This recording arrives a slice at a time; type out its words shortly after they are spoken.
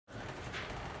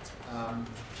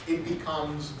It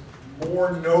becomes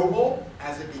more noble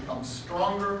as it becomes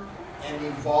stronger and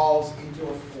evolves into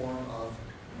a form of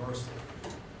mercy.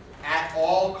 At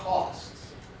all costs,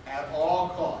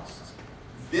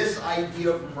 this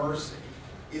idea of mercy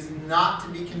is not to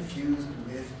be confused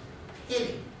with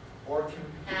pity or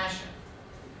compassion.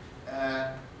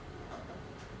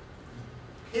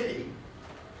 Pity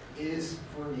is,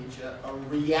 for Nietzsche, a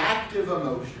reactive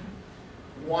emotion,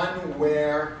 one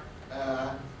where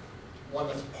one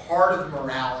that's part of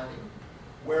morality,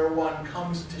 where one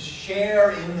comes to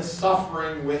share in the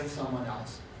suffering with someone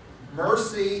else.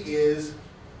 Mercy is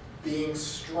being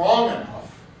strong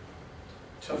enough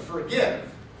to forgive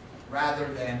rather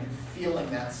than feeling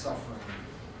that suffering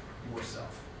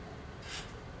yourself.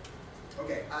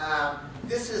 Okay,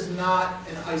 this is not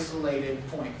an isolated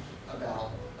point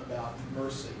about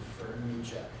mercy for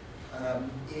Nietzsche.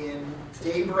 In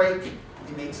Daybreak,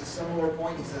 he makes a similar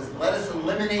point. He says, let us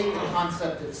eliminate the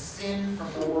concept of sin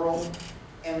from the world,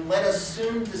 and let us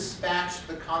soon dispatch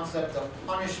the concept of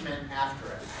punishment after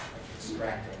it, like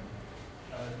extracting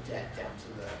debt down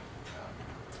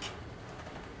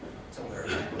to where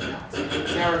it was out. So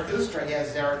Zarathustra, he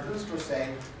has Zarathustra say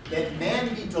that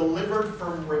man be delivered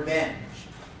from revenge.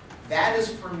 That is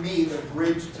for me the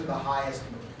bridge to the highest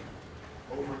mood.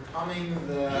 Overcoming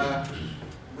the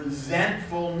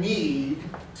resentful need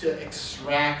to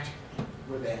extract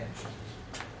revenge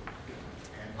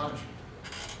and punishment.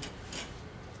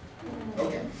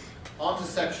 Okay, on to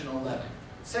section 11.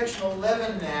 Section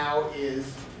 11 now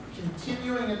is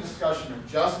continuing a discussion of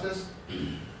justice.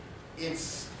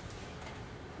 It's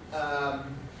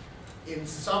in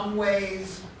some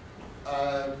ways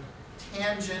a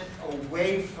tangent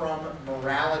away from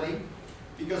morality,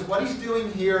 because what he's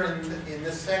doing here in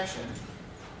this section,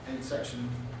 in section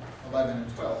 11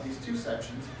 and 12, these two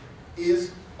sections,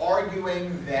 is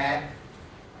arguing that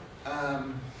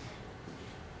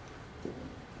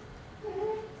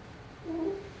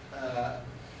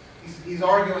he's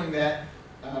arguing that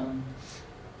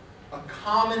a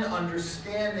common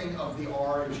understanding of the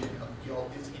origin of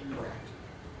guilt is incorrect.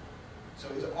 So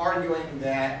he's arguing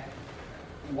that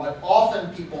what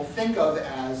often people think of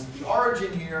as the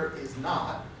origin here is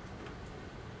not.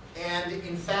 And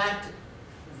in fact,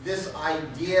 this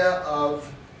idea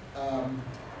of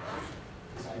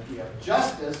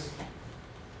justice,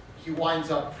 he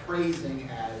winds up praising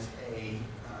as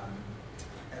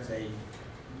a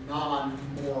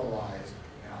non-moralized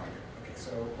value. Okay,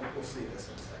 so we'll see this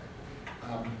in a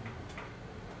second.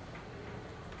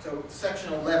 So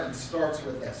section 11 starts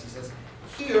with this. He says,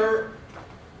 here,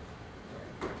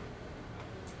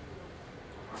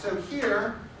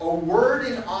 a word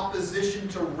in opposition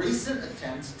to recent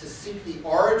attempts to seek the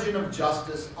origin of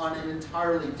justice on an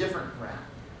entirely different ground,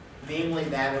 namely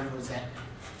that of resentment.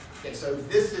 Okay, so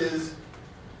this is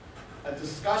a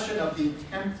discussion of the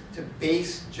attempt to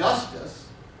base justice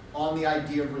on the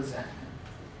idea of resentment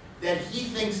that he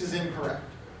thinks is incorrect.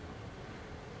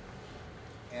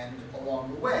 And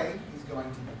along the way, he's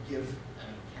going to give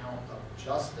an account of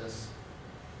justice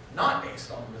not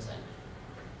based on resentment.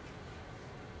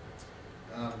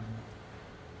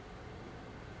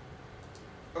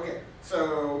 Okay,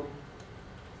 so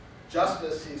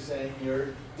justice, he's saying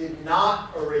here, did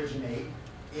not originate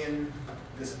in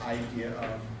this idea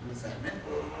of resentment.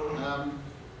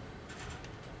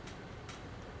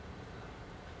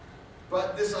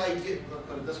 But this idea, let's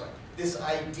put it this way, this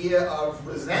idea of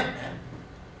resentment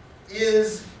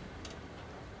is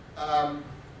a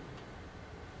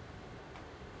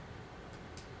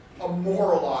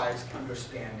moralized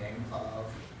understanding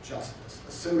of justice,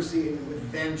 associated with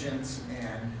vengeance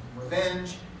and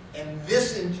revenge. And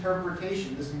this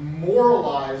interpretation, this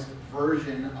moralized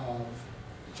version of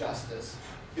justice,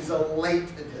 is a late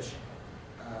addition.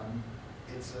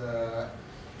 It's an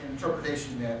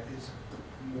interpretation that is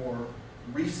more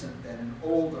recent than an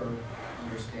older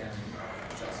understanding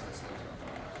of justice.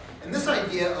 And this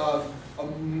idea of a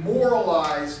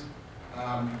moralized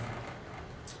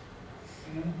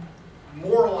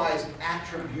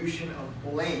attribution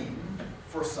of blame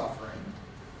for suffering.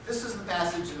 This is the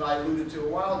passage that I alluded to a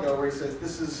while ago where he says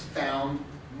this is found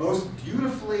most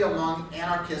beautifully among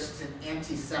anarchists and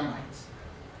anti-Semites.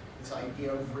 This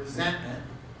idea of resentment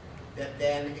that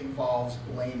then involves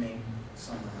blaming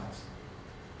someone else.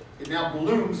 It now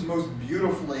blooms most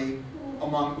beautifully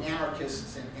among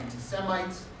anarchists and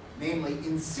anti-Semites, namely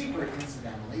in secret,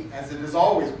 incidentally, as it has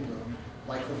always bloomed,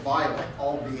 like the violet,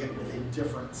 albeit with a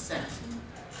different scent.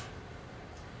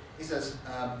 He says,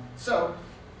 so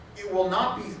it will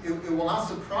not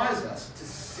surprise us to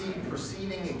see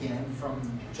proceeding again from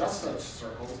just such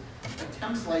circles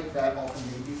attempts like that often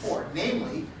made before,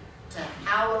 namely to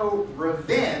hallow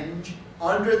revenge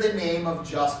under the name of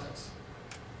justice,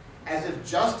 as if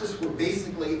justice were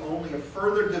basically only a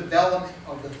further development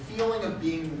of the feeling of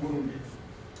being wounded,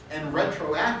 and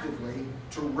retroactively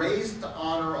to raise to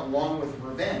honor along with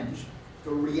revenge the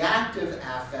reactive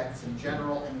affects in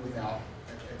general and without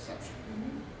exception.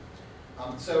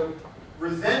 So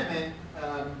resentment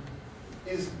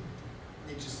is,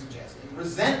 Nietzsche suggesting,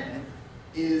 resentment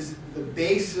is the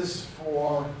basis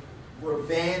for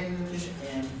revenge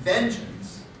and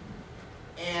vengeance,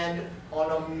 and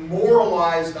on a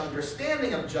moralized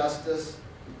understanding of justice,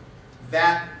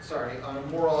 that's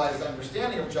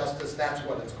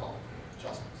what it's called,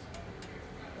 justice.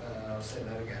 I'll say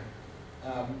that again.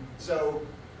 So,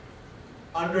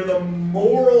 under the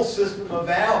moral system of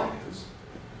values,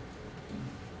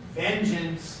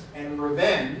 vengeance and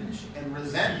revenge and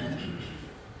resentment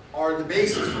are the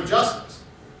basis for justice.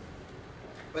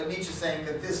 But Nietzsche's saying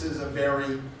that this is a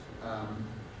very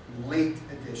late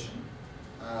addition,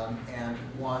 and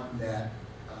one that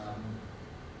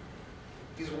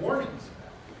he's warning us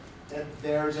about. That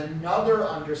there's another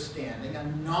understanding, a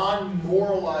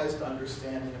non-moralized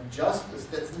understanding of justice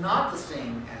that's not the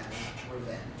same as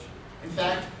revenge. In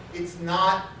fact, it's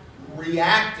not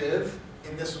reactive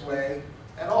in this way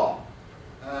at all.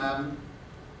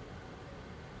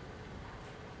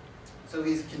 So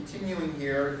he's continuing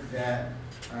here that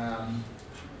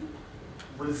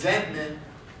resentment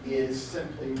is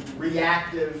simply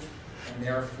reactive and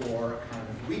therefore a kind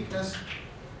of weakness.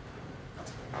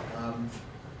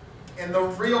 And the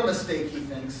real mistake, he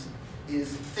thinks,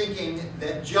 is thinking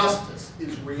that justice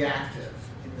is reactive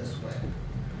in this way.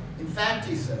 In fact,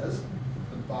 he says,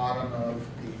 at the bottom of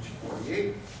page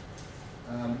 48,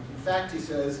 in fact, he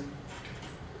says,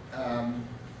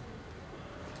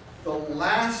 the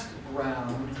last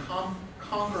ground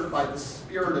conquered by the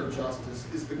spirit of justice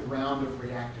is the ground of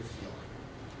reactive feeling.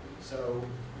 So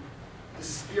the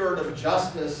spirit of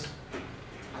justice,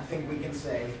 I think we can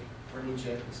say, for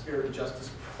Nietzsche, the spirit of justice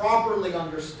properly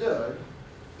understood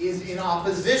is in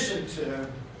opposition to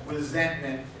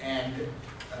resentment and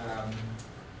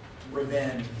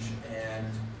revenge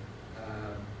and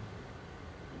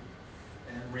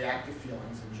reactive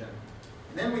feelings in general.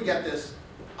 And then we get this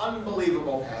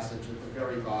unbelievable passage at the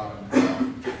very bottom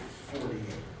of 48.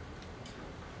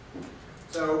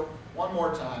 So, one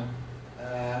more time,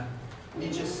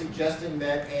 Nietzsche's suggesting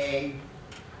that a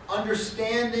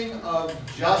understanding of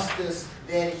justice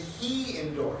that he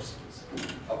endorses,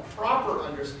 a proper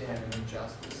understanding of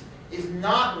justice, is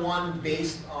not one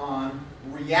based on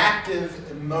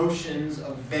reactive emotions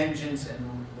of vengeance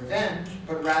and revenge,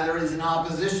 but rather is in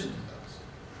opposition to those.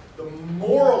 The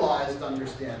moralized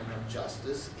understanding of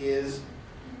justice is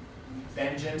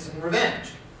vengeance and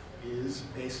revenge, is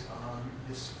based on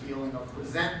this feeling of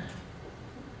resentment.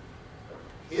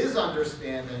 His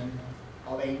understanding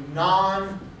of a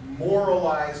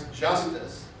non-moralized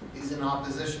justice is in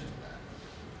opposition to that.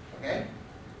 Okay?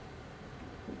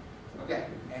 Okay,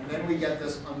 and then we get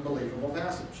this unbelievable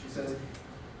passage. He says,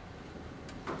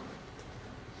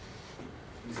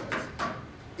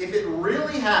 if it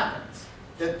really happens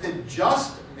that the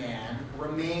just man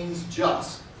remains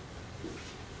just,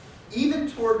 even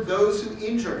toward those who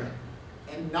injure him,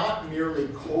 and not merely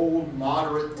cold,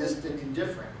 moderate, distant,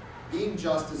 indifferent, being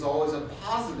just is always a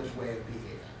positive way of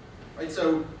behaving. Right?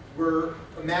 So we're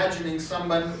imagining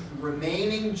someone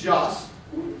remaining just,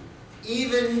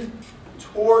 even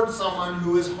toward someone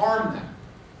who has harmed them,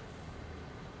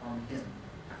 harmed him.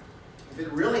 If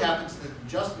it really happens that the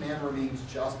just man remains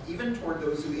just, even toward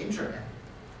those who injure him,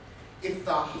 if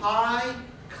the high,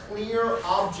 clear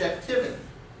objectivity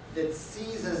that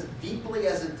sees as deeply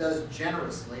as it does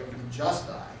generously of the just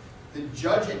eye, the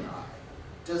judging eye,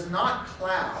 does not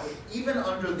cloud, even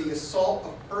under the assault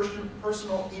of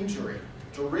personal injury,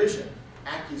 derision,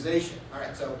 accusation. All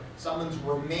right, so someone's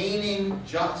remaining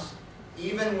just,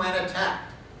 even when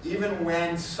attacked, even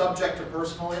when subject to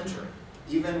personal injury,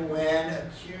 even when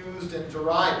accused and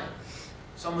derided.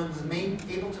 Someone's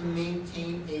able to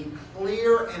maintain a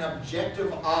clear and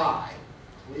objective eye,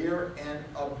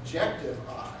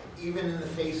 even in the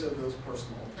face of those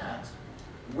personal attacks.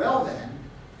 Well then,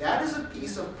 that is a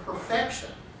piece of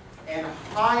perfection and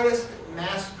highest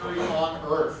mastery on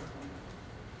earth.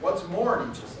 What's more,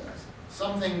 Nietzsche says,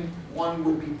 something one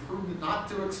would be prudent not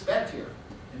to expect here,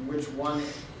 in which one,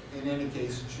 in any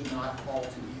case, should not all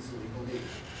too easily believe.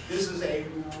 This is a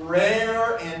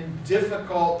rare and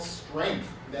difficult strength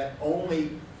that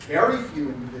only very few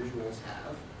individuals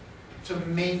have, to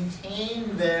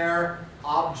maintain their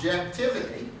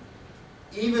objectivity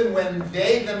even when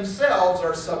they themselves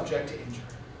are subject to injury.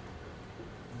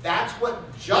 That's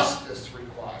what justice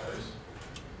requires,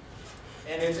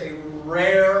 and it's a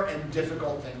rare and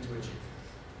difficult thing to achieve.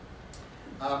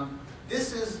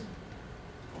 This is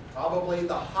probably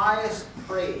the highest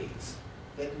praise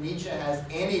that Nietzsche has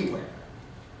anywhere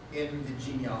in the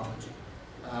genealogy.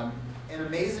 And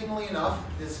amazingly enough,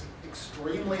 this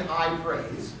extremely high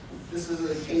praise, this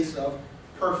is a case of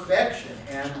perfection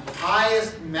and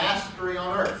highest mastery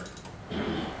on earth.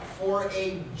 For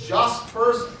a just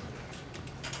person,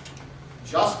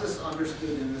 justice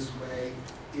understood in this way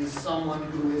is someone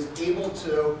who is able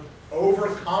to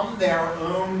overcome their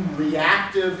own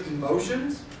reactive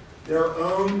emotions, their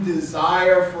own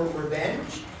desire for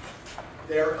revenge,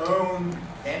 their own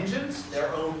vengeance, their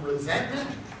own resentment,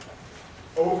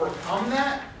 overcome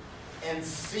that, and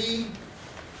see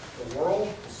the world,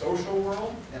 the social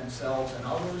world, themselves and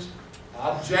others,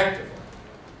 objectively,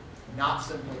 not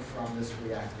simply from this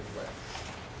reactive way.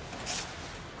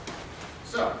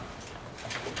 So,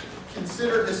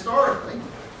 considered historically,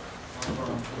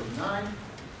 on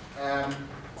 49,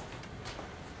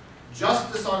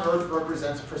 justice on earth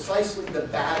represents precisely the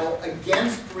battle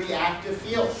against reactive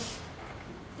feelings,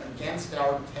 against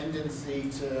our tendency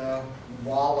to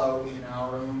wallow in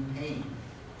our own pain,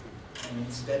 and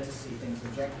instead to see things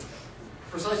objectively.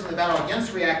 Precisely the battle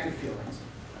against reactive feelings,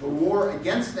 the war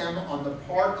against them on the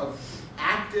part of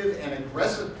active and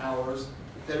aggressive powers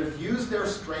that have used their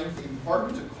strength in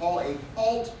part to call a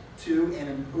halt to and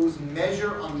impose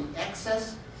measure on the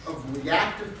excess of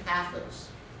reactive pathos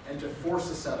and to force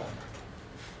a settlement.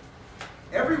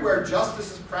 Everywhere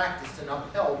justice is practiced and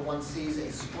upheld, one sees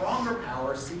a stronger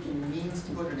power seeking means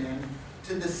to put an end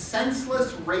to the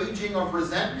senseless raging of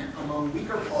resentment among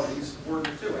weaker parties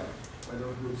subordinate to it, whether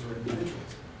groups or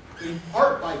individuals, in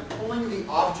part by pulling the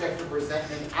object of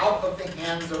resentment out of the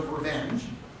hands of revenge,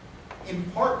 in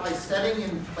part by setting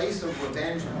in place of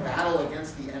revenge a battle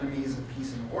against the enemies of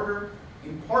peace and order,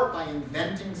 in part by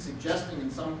inventing, suggesting, in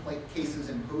some cases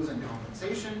imposing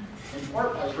compensation, in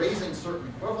part by raising certain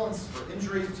equivalents for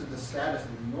injuries to the status of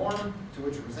the norm to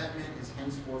which resentment is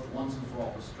henceforth once and for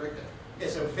all restricted. Okay,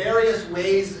 so various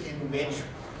ways in which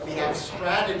we have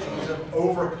strategies of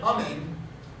overcoming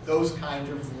those kinds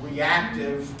of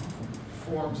reactive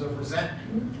forms of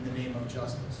resentment in the name of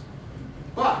justice.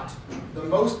 But the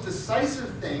most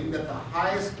decisive thing that the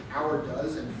highest power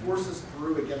does and forces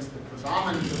through against the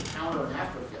predominance of counter and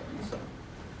after feelings,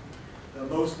 the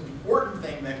most important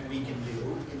thing that we can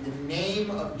do in the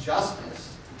name of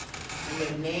justice, in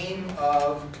the name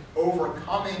of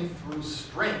overcoming through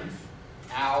strength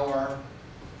our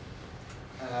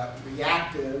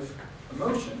reactive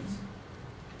emotions,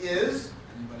 is,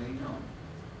 anybody know?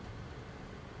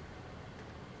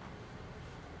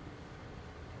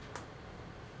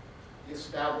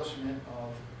 Establishment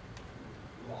of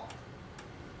law.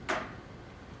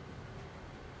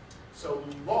 So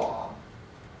law,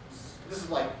 this is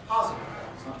like positive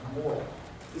law, it's not moral law.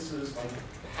 This is like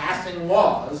passing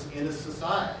laws in a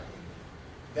society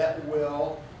that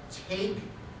will take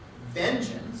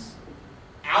vengeance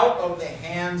out of the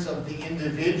hands of the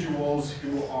individuals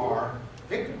who are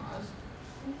victimized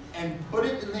and put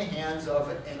it in the hands of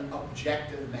an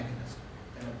objective mechanism,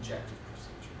 an objective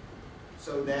procedure,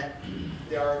 so that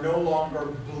there are no longer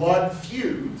blood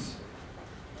feuds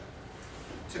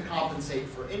to compensate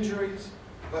for injuries,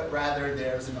 but rather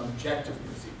there's an objective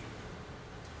procedure.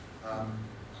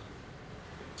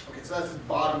 Okay, so that's the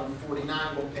bottom of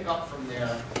 49. We'll pick up from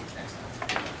there next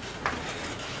time.